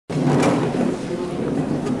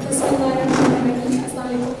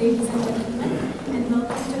Assalamualaikum, ladies and gentlemen, and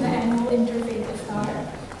welcome to the annual Interfaith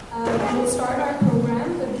Iftar. We will start our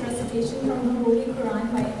program with recitation from the Holy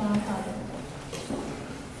Quran by Imam Father.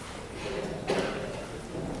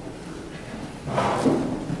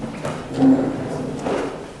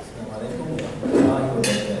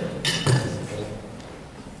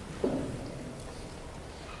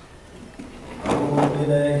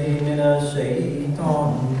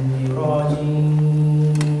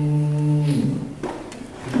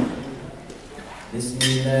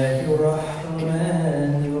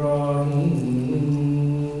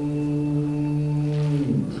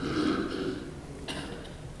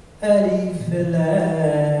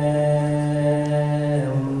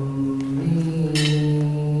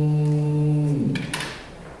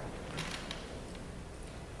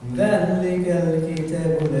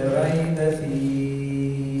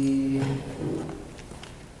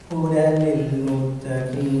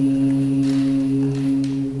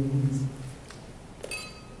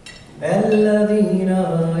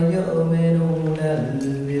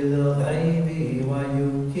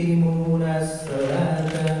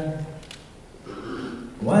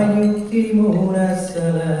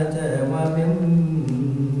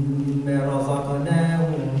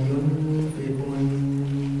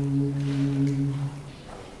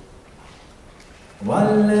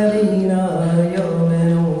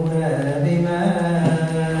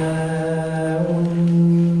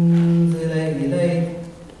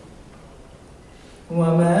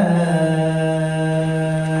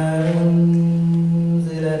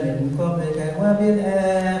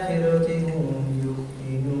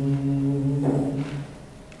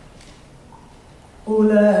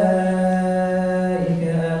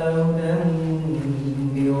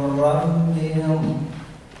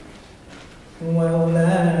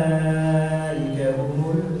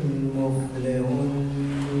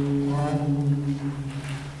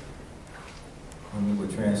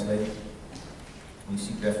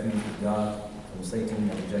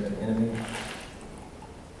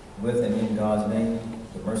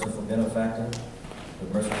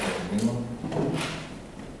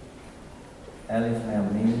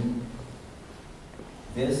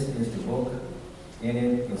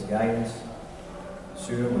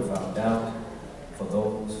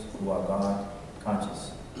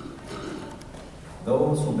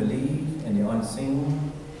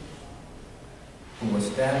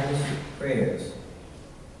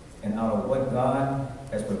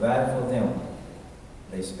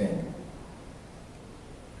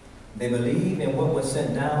 They believe in what was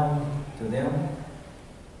sent down to them,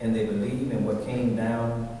 and they believe in what came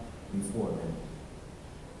down before them.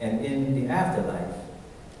 And in the afterlife,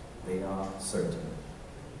 they are certain.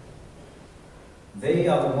 They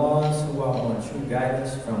are the ones who are on true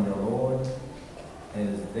guidance from the Lord, and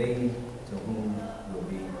it is they to whom will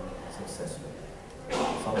be successful.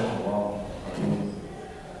 Sallallahu alaihi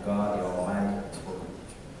God the Almighty has spoken.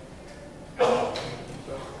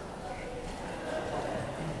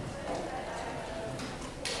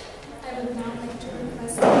 I would now like to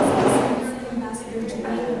request Ambassador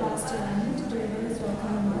Jalil Abbas Jilani to deliver his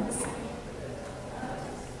welcome remarks.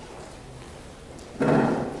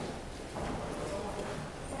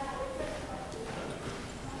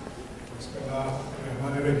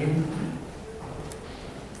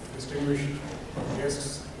 Distinguished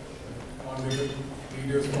guests, honorable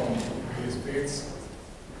leaders from various faiths,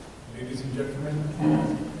 ladies and gentlemen,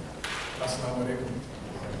 Assalamu alaikum.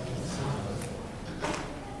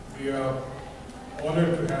 We are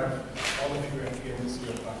honored to have all of you at the Embassy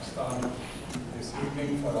of Pakistan this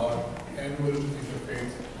evening for our annual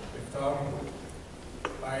Interfaith Iftar.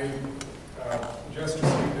 I just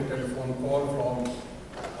received a telephone call from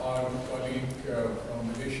our colleague from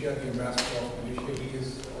Malaysia, the ambassador of Malaysia.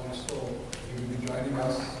 He will be joining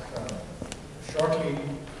us shortly,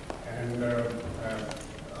 and I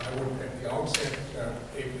would at the outset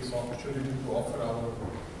take this opportunity to offer our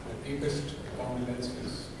deepest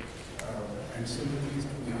condolences and sympathies to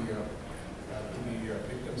the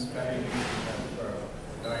victims' families who have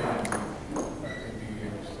died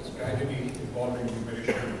in this tragedy involving the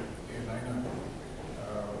Malaysian airliner.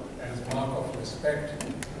 As a mark of respect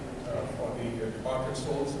for the departed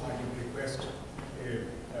souls, I would request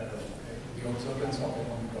the observance of a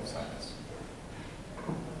moment of silence.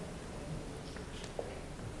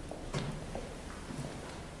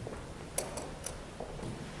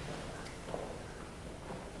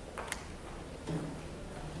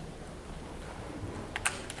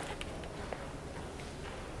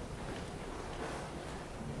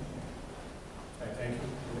 Thank you.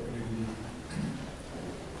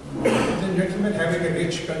 Ladies and gentlemen, having a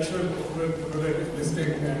rich cultural,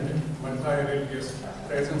 pluralistic, and multi-religious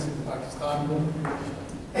presence in Pakistan.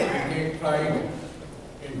 We take pride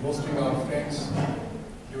in hosting our friends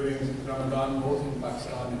during Ramadan, both in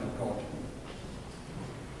Pakistan and abroad.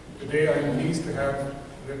 Today, I am pleased to have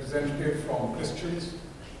representatives from Christians,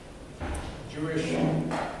 Jewish,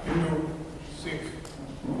 Hindu, Sikh,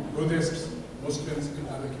 Buddhists, Muslims, and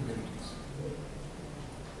other communities.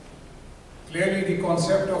 Clearly, the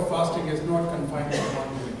concept of fasting is not confined to one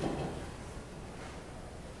religion.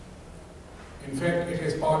 In fact, it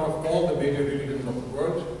is part of all the major religions of the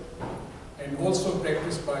world and also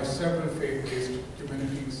practiced by several faith-based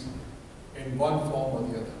communities in one form or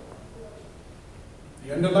the other.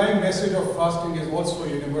 The underlying message of fasting is also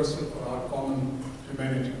universal for our common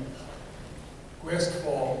humanity. Quest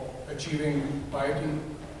for achieving piety,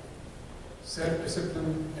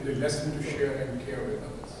 self-discipline, and a lesson to share and care with others.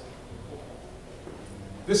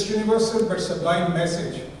 This universal but sublime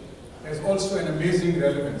message has also an amazing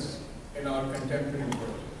relevance in our contemporary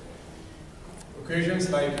world. Occasions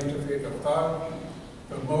like Interfaith Iftar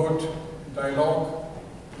promote dialogue,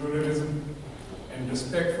 pluralism, and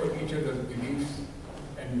respect for each other's beliefs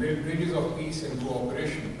and build bridges of peace and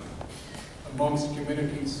cooperation amongst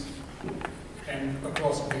communities and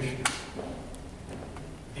across nations.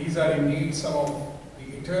 These are indeed some of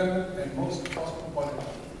the eternal and most cosmopolitan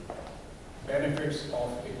benefits of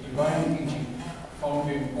a divine teaching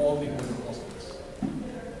found in all the Holy Gospels.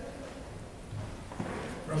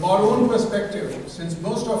 From our own perspective, since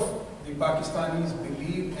most of the Pakistanis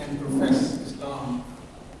believe and profess Islam,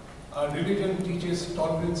 our religion teaches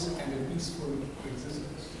tolerance and a peaceful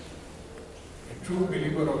existence. A true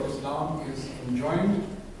believer of Islam is enjoined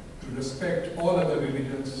to respect all other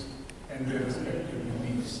religions and their respective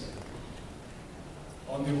beliefs.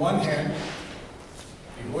 On the one hand,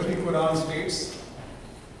 the Holy Quran states,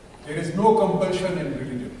 there is no compulsion in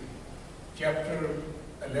religion. Chapter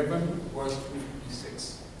 11, verse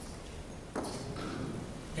 256.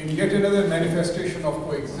 In yet another manifestation of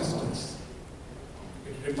coexistence,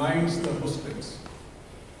 it reminds the Muslims,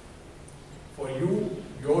 for you,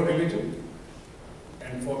 your religion,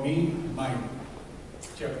 and for me, mine.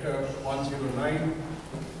 Chapter 109,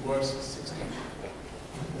 verse 16.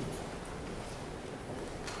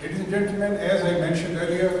 Ladies and gentlemen, as I mentioned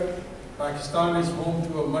earlier, Pakistan is home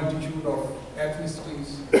to a multitude of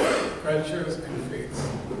ethnicities, cultures, and faiths.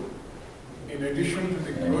 In addition to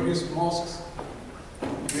the glorious mosques,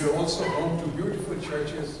 we are also home to beautiful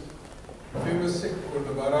churches, famous Sikh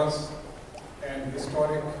gurdwaras, and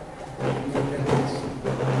historic Hindu temples.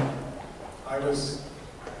 I was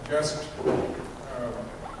just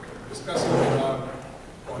discussing with our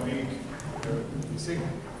colleague, the Sikh,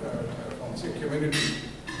 from Sikh community,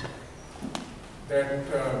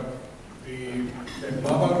 that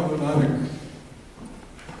Baba Guru Nanak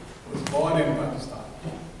was born in Pakistan,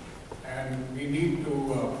 and we need to,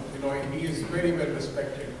 he is very well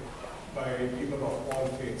respected by people of all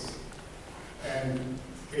faiths. And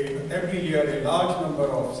every year, a large number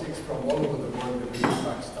of Sikhs from all over the world visit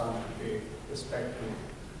Pakistan to pay respect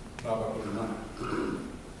to Baba Guru Nanak.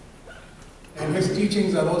 And his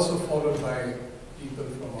teachings are also followed by people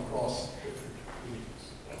from across different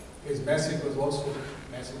regions. His message was also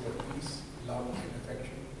a message of peace, love, and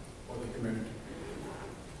affection for the community.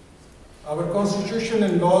 Our constitution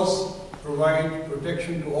and laws provide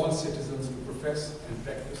protection to all citizens who profess and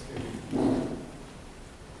practice their religion.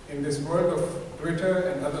 In this world of Twitter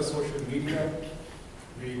and other social media,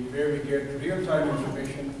 where we get real-time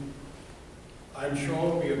information, I'm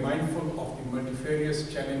sure we are mindful of the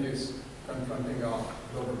multifarious challenges confronting our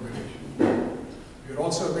global village. We are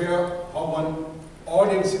also aware how one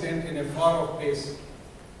odd incident in a far-off place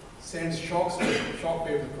sends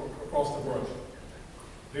shockwaves across the world.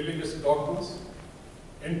 Religious dogmas,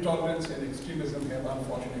 intolerance, and extremism have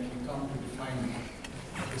unfortunately come to define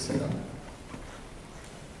this era.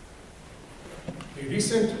 The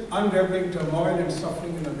recent unraveling turmoil and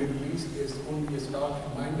suffering in the Middle East is only a stark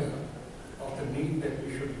reminder of the need that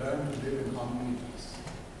we should learn to live in harmony and peace.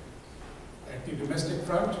 At the domestic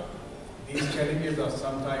front, these challenges are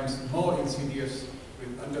sometimes more insidious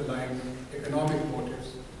with underlying economic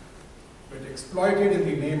motives, but exploited in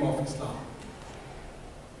the name of Islam.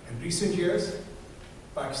 In recent years,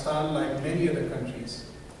 Pakistan, like many other countries,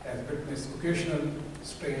 has witnessed occasional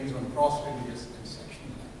strains on cross-religious and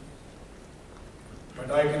sectional lines.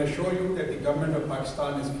 But I can assure you that the government of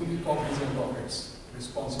Pakistan is fully cognizant of its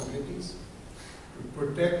responsibilities to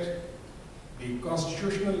protect the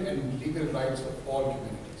constitutional and legal rights of all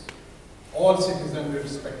communities, all citizens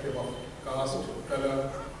irrespective of caste,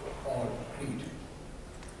 color, or creed.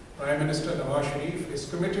 Prime Minister Nawaz Sharif is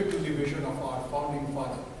committed to the vision of our founding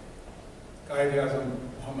father, Quaid-e-Azam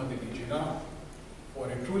Muhammad Ali Jinnah, for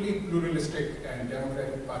a truly pluralistic and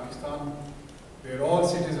democratic Pakistan, where all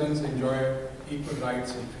citizens enjoy equal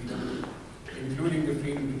rights and freedom, including the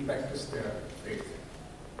freedom to practice their faith.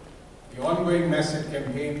 The ongoing massive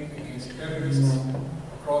campaign against terrorists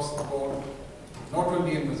across the board, not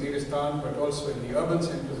only in Waziristan but also in the urban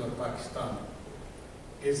centers of Pakistan,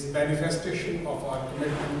 is manifestation of our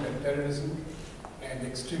commitment that terrorism and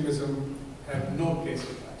extremism have no place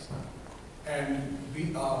in Pakistan. And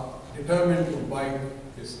we are determined to wipe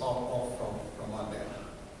this off from our land.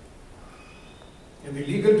 In the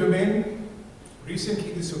legal domain,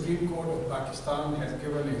 recently the Supreme Court of Pakistan has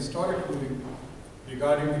given a historic ruling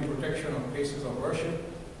regarding the protection of places of worship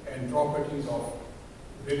and properties of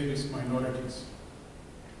religious minorities.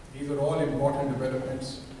 These are all important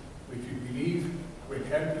developments which we believe will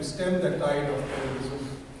help to stem the tide of terrorism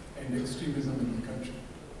and extremism in the country.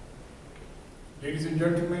 Ladies and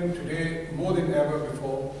gentlemen, today more than ever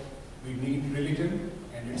before, we need religion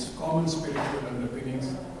and its common spiritual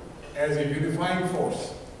underpinnings as a unifying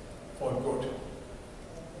force for good.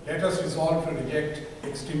 Let us resolve to reject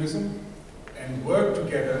extremism and work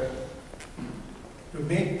together to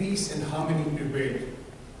make peace and harmony prevail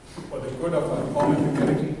for the good of our common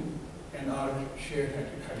humanity and our shared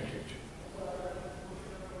heritage.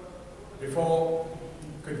 Before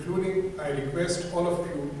concluding, I request all of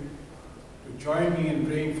you to join me in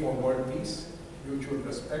praying for world peace, mutual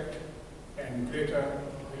respect, and greater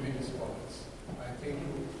religious tolerance. I thank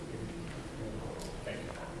you. Thank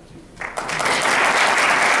you.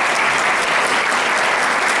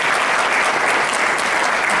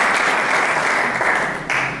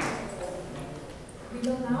 We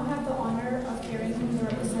will now have the honor of hearing from the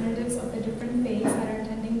representatives of the different faiths that are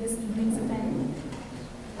attending this evening's event.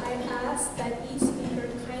 I ask that each speaker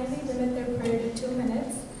kindly limit their prayer to 2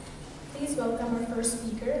 minutes. Please welcome our first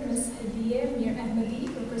speaker, Ms. Hadiya Mir Ahmadi,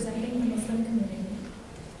 representing the Muslim community.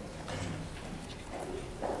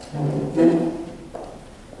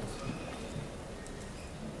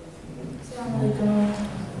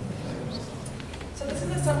 So this is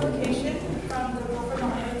a supplication from the Prophet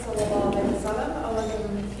Muhammad sallallahu alaihi wasallam, Allah give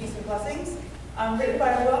him peace and blessings, written by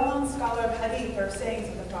a well-known scholar of hadith or sayings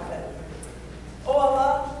of the Prophet. O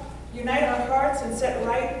Allah, unite our hearts and set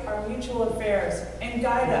right our mutual affairs, and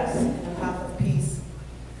guide us in the path of peace.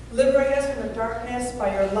 Liberate us from the darkness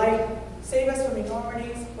by your light. Save us from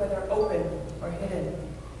enormities, whether open or hidden.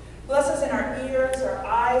 Bless us in our ears, our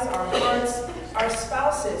eyes, our hearts, our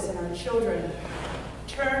spouses, and our children.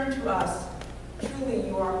 Turn to us. Truly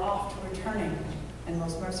you are oft returning and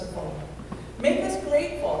most merciful. Make us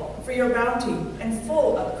grateful for your bounty and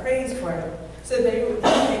full of praise for it, so that we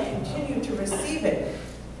may continue to receive it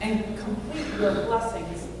and complete your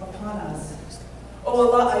blessings upon us. O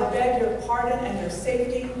Allah, I beg your pardon and your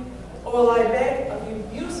safety. O Allah, I beg of you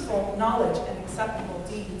useful knowledge and acceptable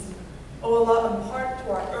deeds. O Allah, impart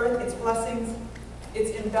to our earth its blessings,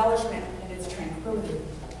 its embellishment, and its tranquility.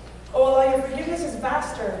 O Allah, your forgiveness is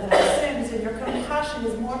vaster than our sins, and your compassion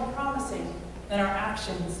is more promising than our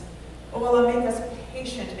actions. O Allah, make us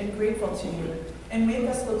patient and grateful to you, and make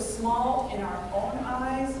us look small in our own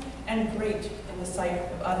eyes and great in the sight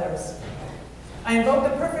of others. I invoke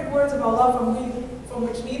the perfect words of Allah from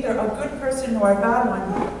which neither a good person nor a bad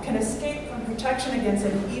one can escape from protection against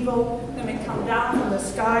any evil that may come down from the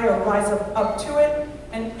sky or rise up to it,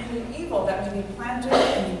 and any evil that may be planted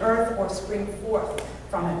in the earth or spring forth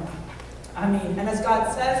from it. Ameen. And as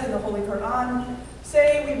God says in the Holy Quran,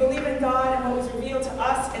 say, we believe in God and what was revealed to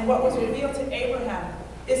us and what was revealed to Abraham,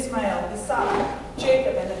 Ismail, Isaac,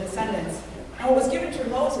 Jacob, and the descendants, and what was given to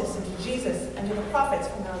Moses and to Jesus and to the prophets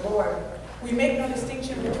from their Lord. We make no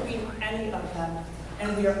distinction between any of them,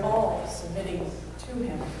 and we are all submitting to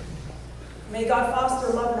him. May God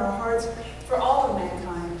foster love in our hearts for all of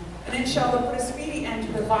mankind, and inshallah put a speedy end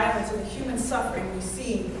to the violence and the human suffering we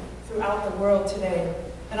see throughout the world today.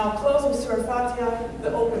 And I'll close with Surah Fatiha,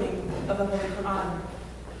 the opening of the Holy Quran.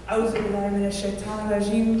 أعوذ بالله من الشيطان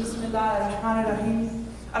الرجيم بسم الله الرحمن الرحيم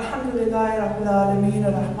الحمد لله رب العالمين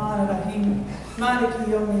الرحمن الرحيم مالك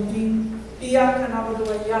يوم الدين إياك نعبد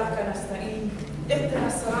وإياك نستعين اهدنا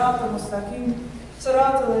الصراط المستقيم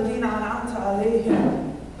صراط الذين أنعمت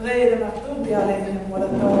عليهم غير المغضوب عليهم ولا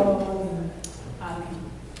الضالين آمين.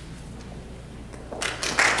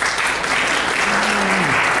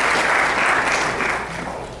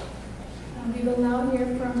 We will now hear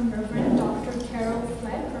from Reverend Dr. Carol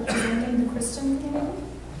Flett, representing the Christian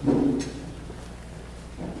community.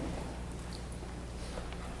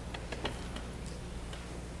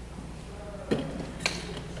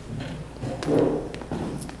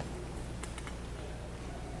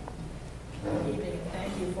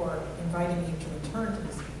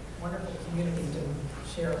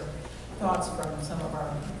 share thoughts from some of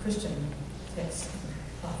our Christian texts and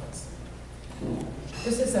prophets.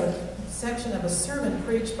 This is a section of a sermon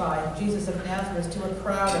preached by Jesus of Nazareth to a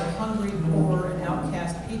crowd of hungry, poor, and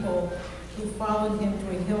outcast people who followed him to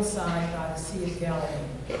a hillside by the Sea of Galilee.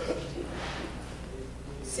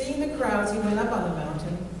 Seeing the crowds, he went up on the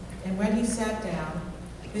mountain, and when he sat down,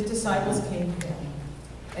 his disciples came to him.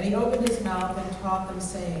 And he opened his mouth and taught them,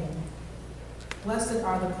 saying, "Blessed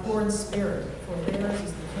are the poor in spirit, for theirs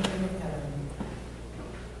is the kingdom of heaven.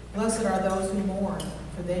 Blessed are those who mourn,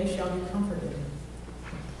 for they shall be comforted.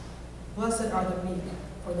 Blessed are the meek,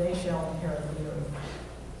 for they shall inherit the earth.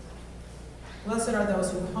 Blessed are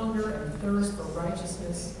those who hunger and thirst for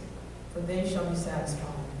righteousness, for they shall be satisfied.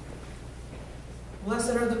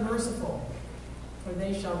 Blessed are the merciful, for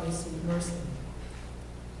they shall receive mercy.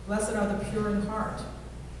 Blessed are the pure in heart,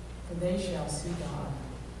 for they shall see God.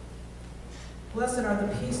 Blessed are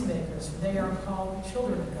the peacemakers, for they are called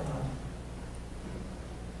children of God.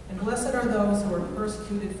 And blessed are those who are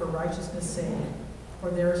persecuted for righteousness' sake,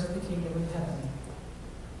 for theirs is the kingdom of heaven.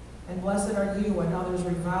 And blessed are you when others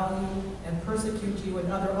revile you and persecute you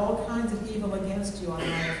and utter all kinds of evil against you on my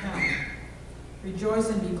account. Rejoice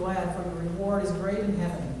and be glad, for your reward is great in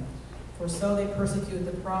heaven, for so they persecuted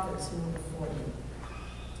the prophets who were before you."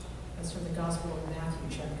 That's from the Gospel of Matthew,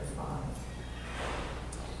 chapter 5.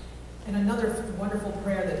 And another wonderful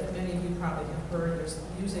prayer that many of you probably have heard, there's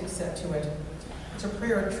music set to it. It's a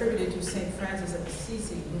prayer attributed to St. Francis of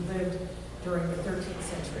Assisi, who lived during the 13th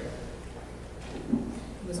century.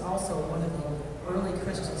 He was also one of the early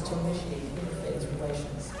Christians to initiate interfaith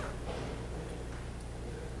relations.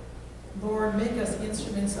 Lord, make us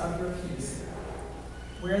instruments of your peace.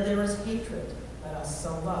 Where there is hatred, let us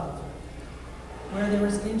sow love. Where there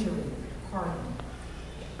is injury, pardon.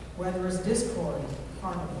 Where there is discord,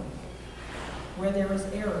 harmony. Where there is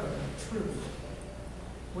error, truth.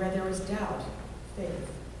 Where there is doubt,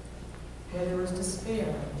 faith. Where there is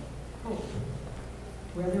despair, hope.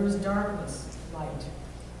 Where there is darkness, light.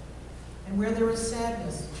 And where there is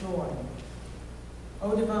sadness, joy.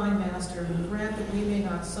 O divine Master, who grant that we may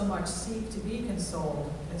not so much seek to be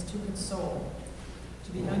consoled as to console,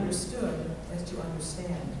 to be understood as to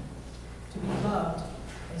understand, to be loved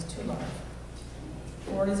as to love.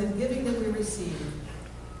 For it is in giving that we receive,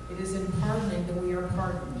 it is in pardoning that we are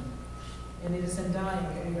pardoned, and it is in dying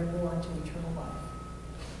that we are born to eternal life.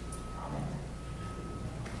 Amen.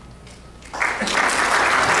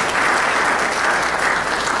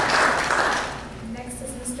 Next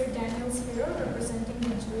is Mr. Daniel Spiro, representing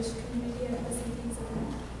the Jewish community at the Cities of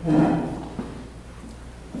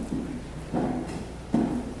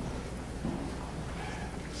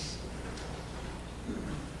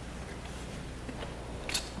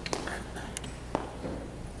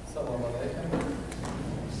Assalamu alaikum.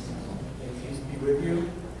 May peace be with you.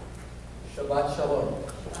 Shabbat shalom.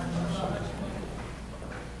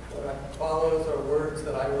 What follows are words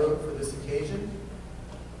that I wrote for this occasion,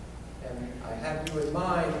 and I have you in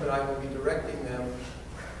mind, but I will be directing them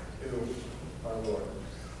to our Lord.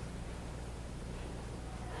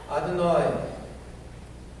 Adonai,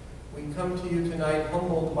 we come to you tonight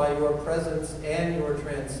humbled by your presence and your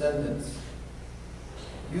transcendence.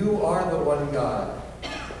 You are the one God,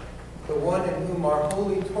 the one in whom our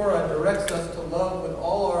holy Torah directs us to love with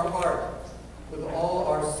all our heart, with all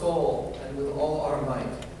our soul, and with all our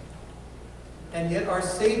might. And yet our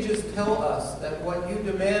sages tell us that what you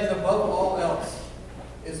demand above all else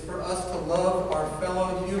is for us to love our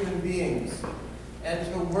fellow human beings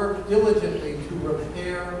and to work diligently to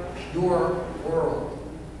repair your world.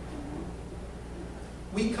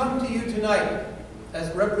 We come to you tonight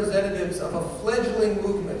as representatives of a fledgling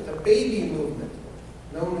movement, a baby movement,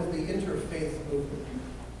 known as the Interfaith movement.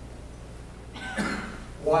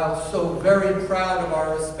 While so very proud of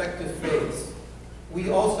our respective faiths, we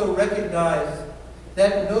also recognize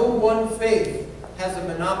that no one faith has a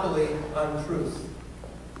monopoly on truth.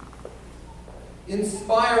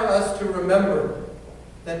 Inspire us to remember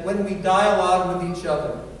that when we dialogue with each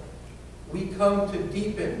other, we come to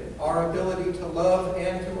deepen our ability to love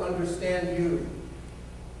and to understand you.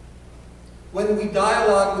 When we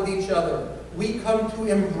dialogue with each other, we come to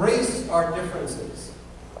embrace our differences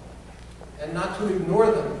and not to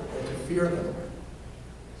ignore them or to fear them.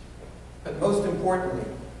 But most importantly,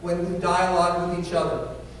 when we dialogue with each other,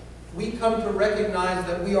 we come to recognize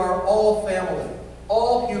that we are all family,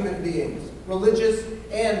 all human beings, religious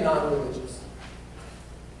and non-religious.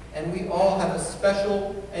 And we all have a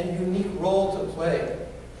special and unique role to play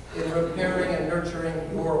in repairing and nurturing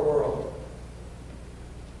your world.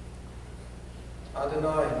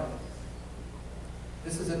 Adonai,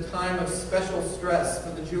 this is a time of special stress for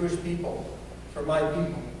the Jewish people, for my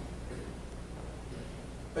people.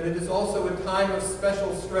 But it is also a time of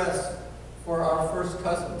special stress for our first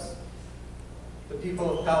cousins, the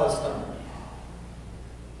people of Palestine.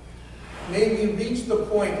 May we reach the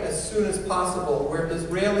point as soon as possible where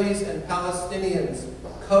Israelis and Palestinians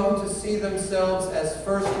come to see themselves as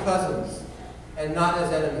first cousins and not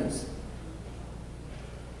as enemies.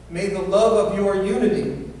 May the love of your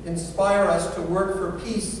unity inspire us to work for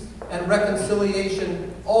peace and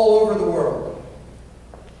reconciliation all over the world.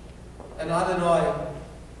 And Adonai,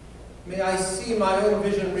 may I see my own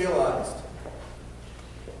vision realized,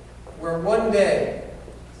 where one day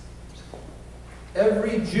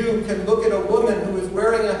every Jew can look at a woman who is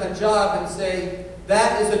wearing a hijab and say,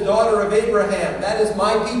 that is a daughter of Abraham, that is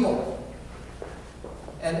my people.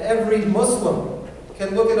 And every Muslim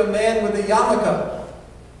can look at a man with a yarmulke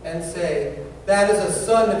and say, that is a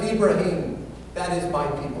son of Ibrahim, that is my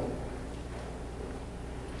people.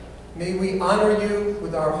 May we honor you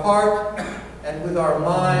with our heart and with our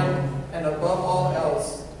mind, and above all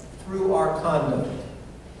else, through our conduct.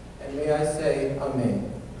 And may I say,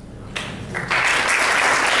 Amen.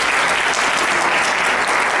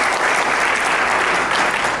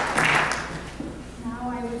 Now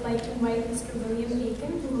I would like to invite Mr. William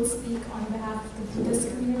Aiken, who will speak on behalf of the Buddhist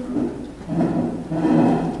community.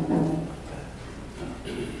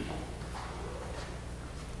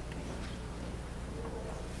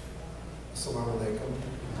 Assalamu alaikum.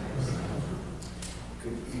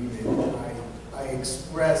 Good evening. I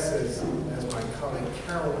express, as my colleague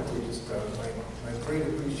Carol just done, my great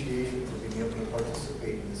appreciation for being able to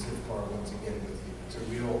participate in this iftar once again with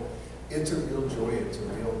you. It's a real joy. It's a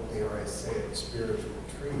real, dare I say it, spiritual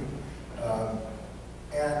treat.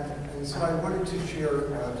 And so I wanted to share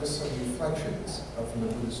just some reflections from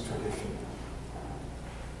the Buddhist tradition.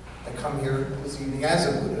 I come here this evening as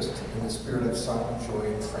a Buddhist in the spirit of silent joy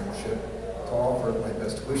and friendship to offer my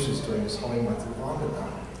best wishes during this holy month of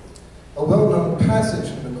Ramadan. A well-known passage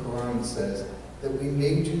in the Quran says that we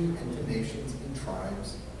made you into nations and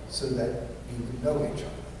tribes so that you would know each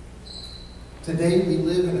other. Today we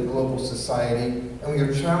live in a global society and we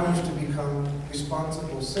are challenged to become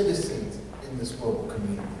responsible citizens in this global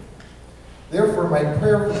community. Therefore, my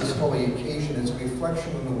prayer for this holy occasion is a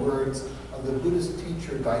reflection on the words of the Buddhist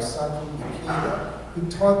teacher Daisaku Ikeda, who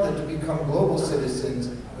taught that to become global citizens,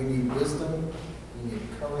 we need wisdom, we need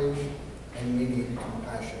courage, and we need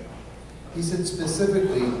compassion. He said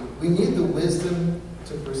specifically, we need the wisdom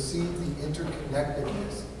to perceive the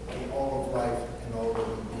interconnectedness of all of life and all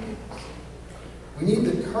living beings. We need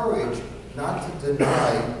the courage not to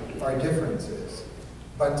deny our differences,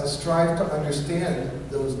 but to strive to understand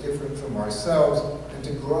those different from ourselves and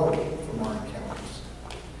to grow from our encounters.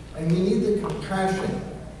 And we need the compassion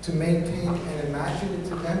to maintain an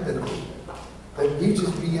imaginative empathy that reaches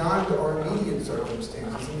beyond our immediate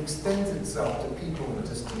circumstances and extends itself to people in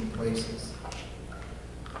distant places.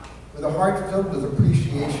 With a heart filled with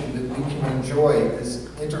appreciation that we can enjoy this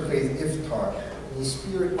Interfaith Iftar in the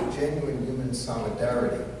spirit of genuine human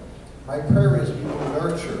solidarity, my prayer is we will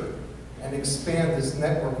nurture and expand this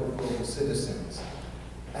network of global citizens,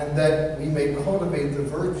 and that we may cultivate the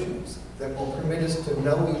virtues that will permit us to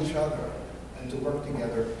know each other and to work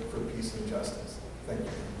together for peace and justice. Thank you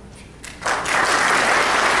very much.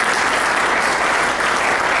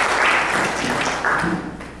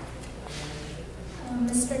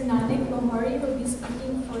 Mr. Nanak Lohari will be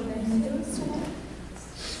speaking for the Hindus tonight.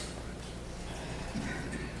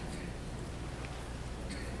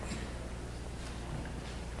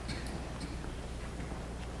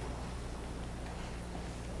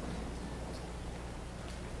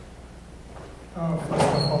 First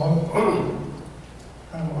of all,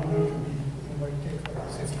 I'm honored to be invited for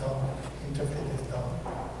this iftar, Interfaith Iftar.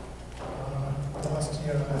 Last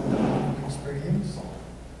year I had an experience,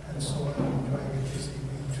 and so I'm enjoying it this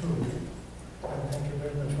evening too. And thank you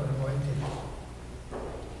very much for inviting me.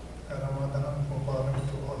 Ramadan Mubarak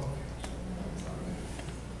to all of you.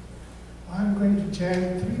 I'm going to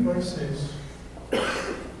chant 3 verses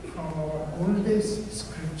from our oldest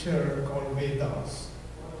scripture called Vedas.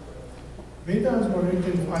 Vedas were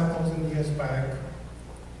written 5,000 years back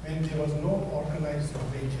when there was no organized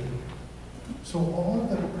religion. So all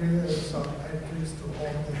the prayers are addressed to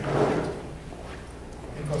all the humanity.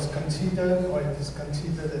 It was considered, or it is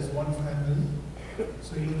considered as one family.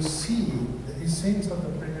 So you see the essence of the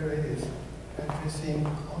prayer is addressing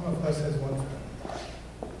all of us as one family.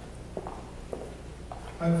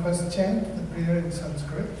 I'll first chant the prayer in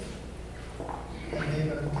Sanskrit, and then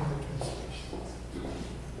I'll give the translation.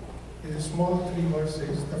 It is small 3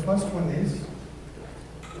 verses. The first one is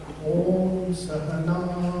Om Sahana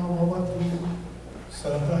Vavatu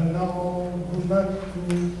Sahana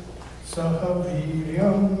भुनक्तु सह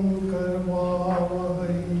वीर्यं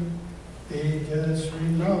कर्वावहै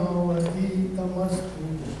तेजस्विनावधीतमस्तु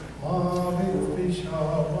मा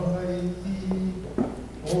विद्विषावहै।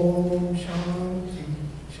 Om Shanti,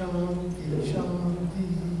 Shanti, Shanti.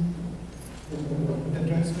 The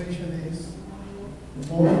translation is,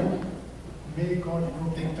 Om, may God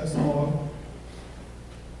protect us all,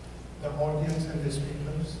 the audience and the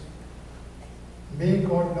speakers. May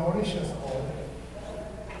God nourish us all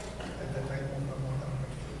at the time of Ramadan.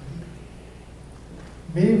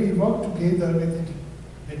 May we work together with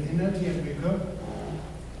energy and vigor.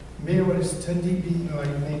 May our study be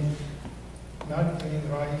enlightening, not giving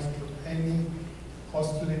rise to any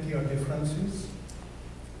hostility or differences.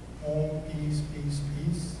 Om, peace, peace,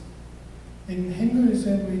 peace. In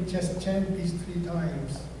Hinduism, we just chant peace 3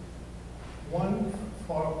 times. One,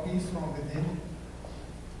 for peace from within.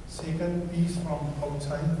 Second, peace from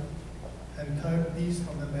outside. And third, peace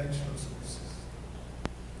from the natural sources.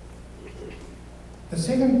 The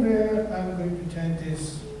second prayer I'm going to chant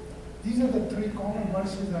is, these are the 3 common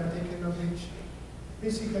verses I've taken of which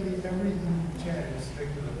basically every Hindu chants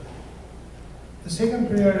regularly. The second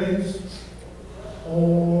prayer is,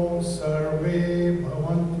 Om Sarve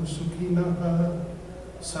Bhavantu Sukhinaha,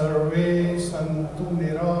 Sarve Santu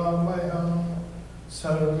Niramaya,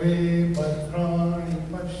 Sarve Bhadrani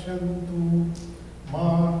Pashyantu, Ma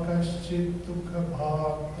Kaschit Dukha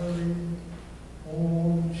Bhag Bhave.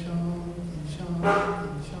 Om Shanti, Shanti,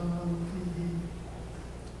 Shanti.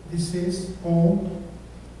 This is Om.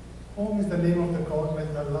 Om is the name of the God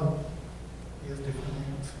with Allah. He has different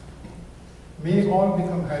names. May all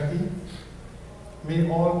become happy. May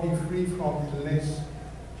all be free from illness.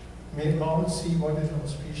 May all see what is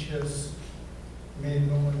auspicious. May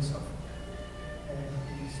no one suffer. Om,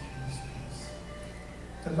 peace, peace, peace.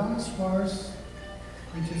 The last verse,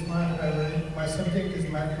 which is my favorite, my subject is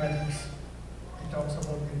mathematics. It talks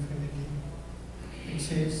about infinity. It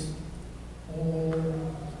says, Om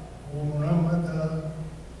Purnamada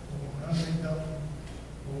Purnamidam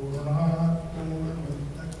Purnat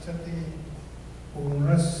Purnamudachyate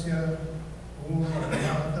Purnasya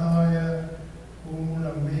Purnamadaya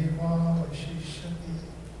Purnamevavashishyate.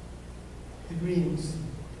 It means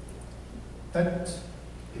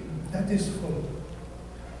that is full.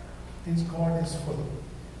 Means God is full.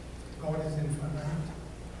 God is infinite.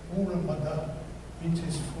 Purnamada means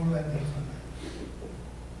is full and infinite.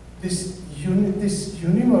 This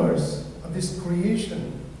universe, or this creation,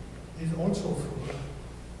 is also full.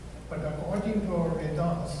 But according to our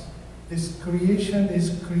Vedas, this creation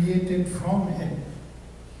is created from Him.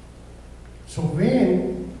 So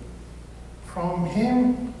when from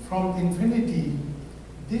Him, from infinity,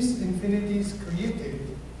 this infinity is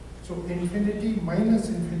created, so infinity minus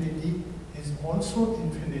infinity is also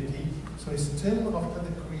infinity. So still after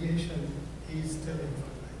the creation, He is still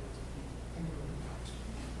infinite. Thank you very much.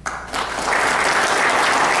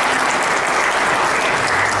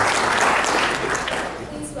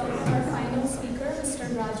 Please welcome our final speaker, Mr.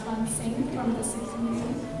 Rajwan Singh from the Sikh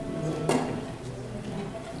community.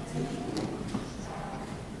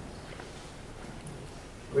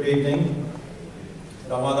 Good evening.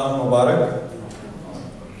 Ramadan Mubarak.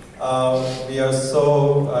 We are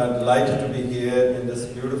so delighted to be here in this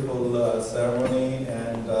beautiful ceremony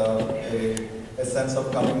and a sense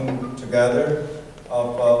of coming together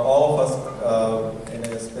of all of us in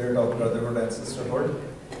a spirit of brotherhood and sisterhood.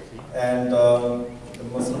 And the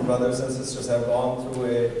Muslim brothers and sisters have gone through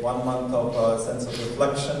a 1 month of sense of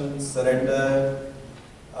reflection, surrender,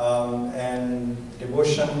 and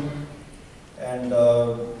devotion. And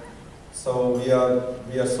so we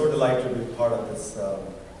are so delighted to be part of this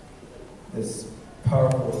this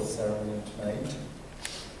powerful ceremony tonight.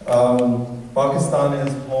 Pakistan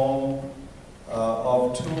is home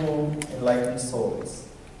of 2 enlightened souls.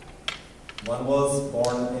 One was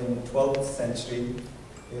born in 12th century.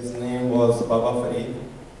 His name was Baba Farid,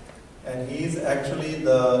 and he is actually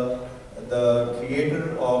the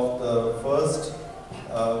creator of the first.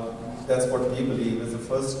 That's what we believe is the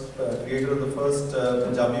first creator of the first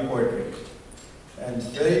Punjabi poetry. And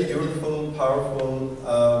very beautiful, powerful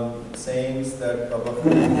sayings that Baba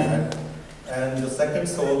Farid had. And the second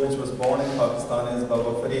soul which was born in Pakistan is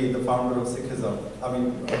Baba Farid, the founder of Sikhism.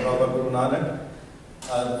 Baba Guru Nanak,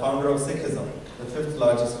 the founder of Sikhism, the 5th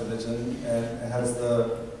largest religion, and has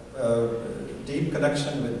the deep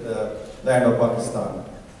connection with the land of Pakistan.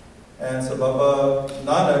 And so Baba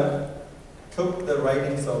Nanak took the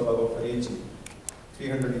writings of Baba Faridji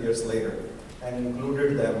 300 years later and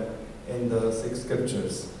included them in the 6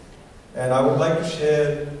 scriptures. And I would like to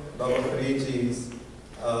share Baba Faridji's,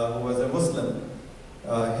 who was a Muslim,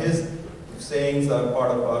 his sayings are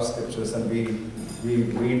part of our scriptures, and we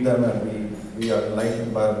read them and we are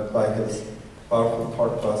enlightened by his powerful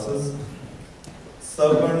thought process.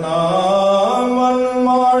 Sabna man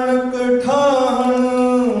manak than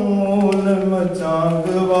mool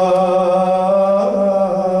machangwa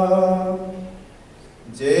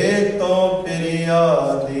je to priya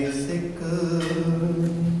di sikh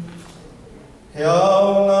hyav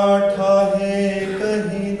na thahe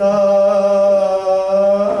kahida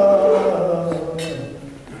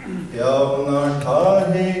hyav na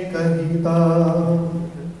thahe kahida.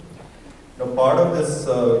 Now part of this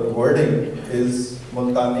wording is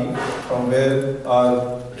Multani, from where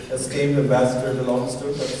our esteemed ambassador belongs to.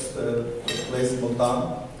 That's the place Multan.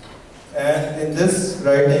 And in this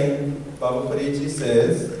writing, Baba Farid ji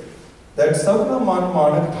says that Sabna Man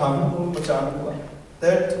Manak Than Mool Machanakwa,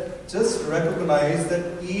 that just recognize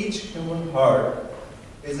that each human heart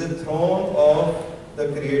is a throne of the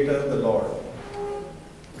Creator, the Lord.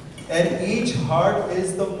 And each heart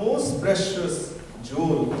is the most precious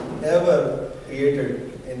jewel ever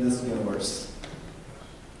created in this universe.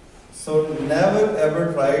 So never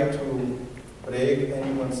ever try to break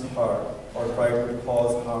anyone's heart or try to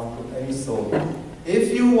cause harm to any soul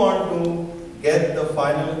if you want to get the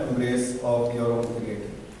final embrace of your own Creator.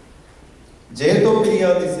 Jeto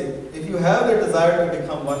Priyadise, if you have the desire to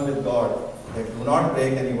become one with God, then do not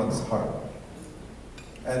break anyone's heart.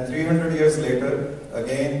 And 300 years later,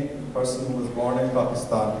 again, a person who was born in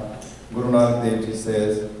Pakistan, Guru Nanak Dev Ji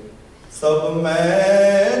says, Sab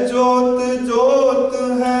mein jot jot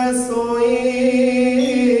hai soi,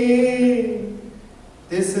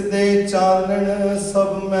 tis de chanan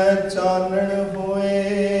sab mein chanan hoye,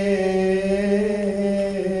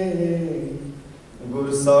 gur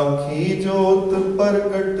sakhi jot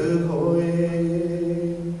parkat hoye.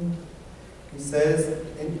 He says,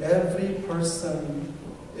 in every person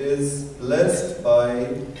is blessed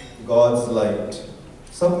by God's light.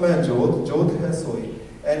 Sab mein jot jot hai soi.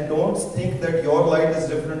 And don't think that your light is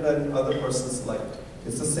different than other person's light.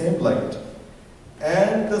 It's the same light.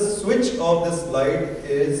 And the switch of this light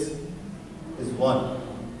is one.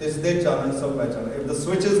 If the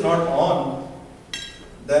switch is not on,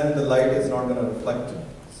 then the light is not going to reflect.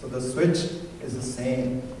 So the switch is the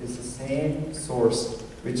same. It's the same source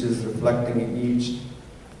which is reflecting in each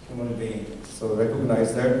human being. So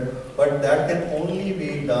recognize that. But that can only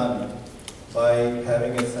be done by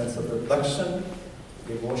having a sense of reflection,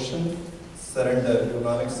 devotion, surrender. Guru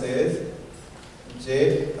Nanak says,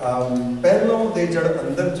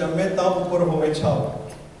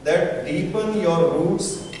 that deepen your roots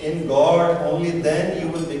in God, only then you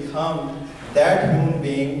will become that human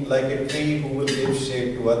being like a tree who will give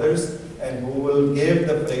shade to others and who will give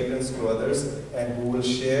the fragrance to others and who will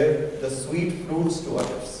share the sweet fruits to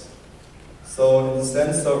others. So in the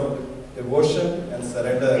sense of devotion and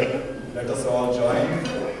surrender, let us all join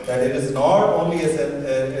that it is not only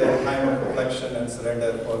a time of reflection and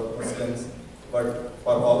surrender for Muslims, but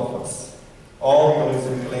for all of us, all those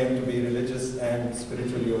who claim to be religious and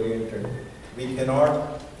spiritually oriented. We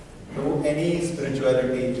cannot do any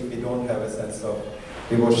spirituality if we don't have a sense of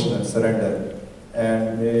devotion and surrender.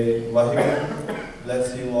 And may Vaheguru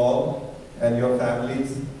bless you all and your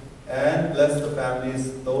families, and bless the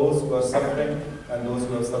families, those who are suffering and those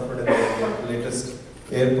who have suffered in the latest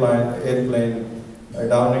airplane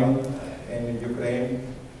downing in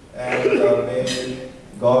Ukraine. And may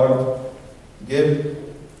God give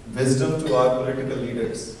wisdom to our political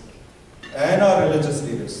leaders and our religious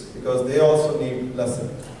leaders, because they also need blessing,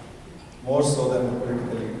 more so than the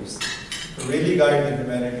political leaders, to really guide the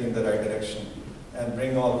humanity in the right direction and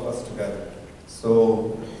bring all of us together.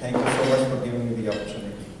 So thank you so much for giving me the opportunity.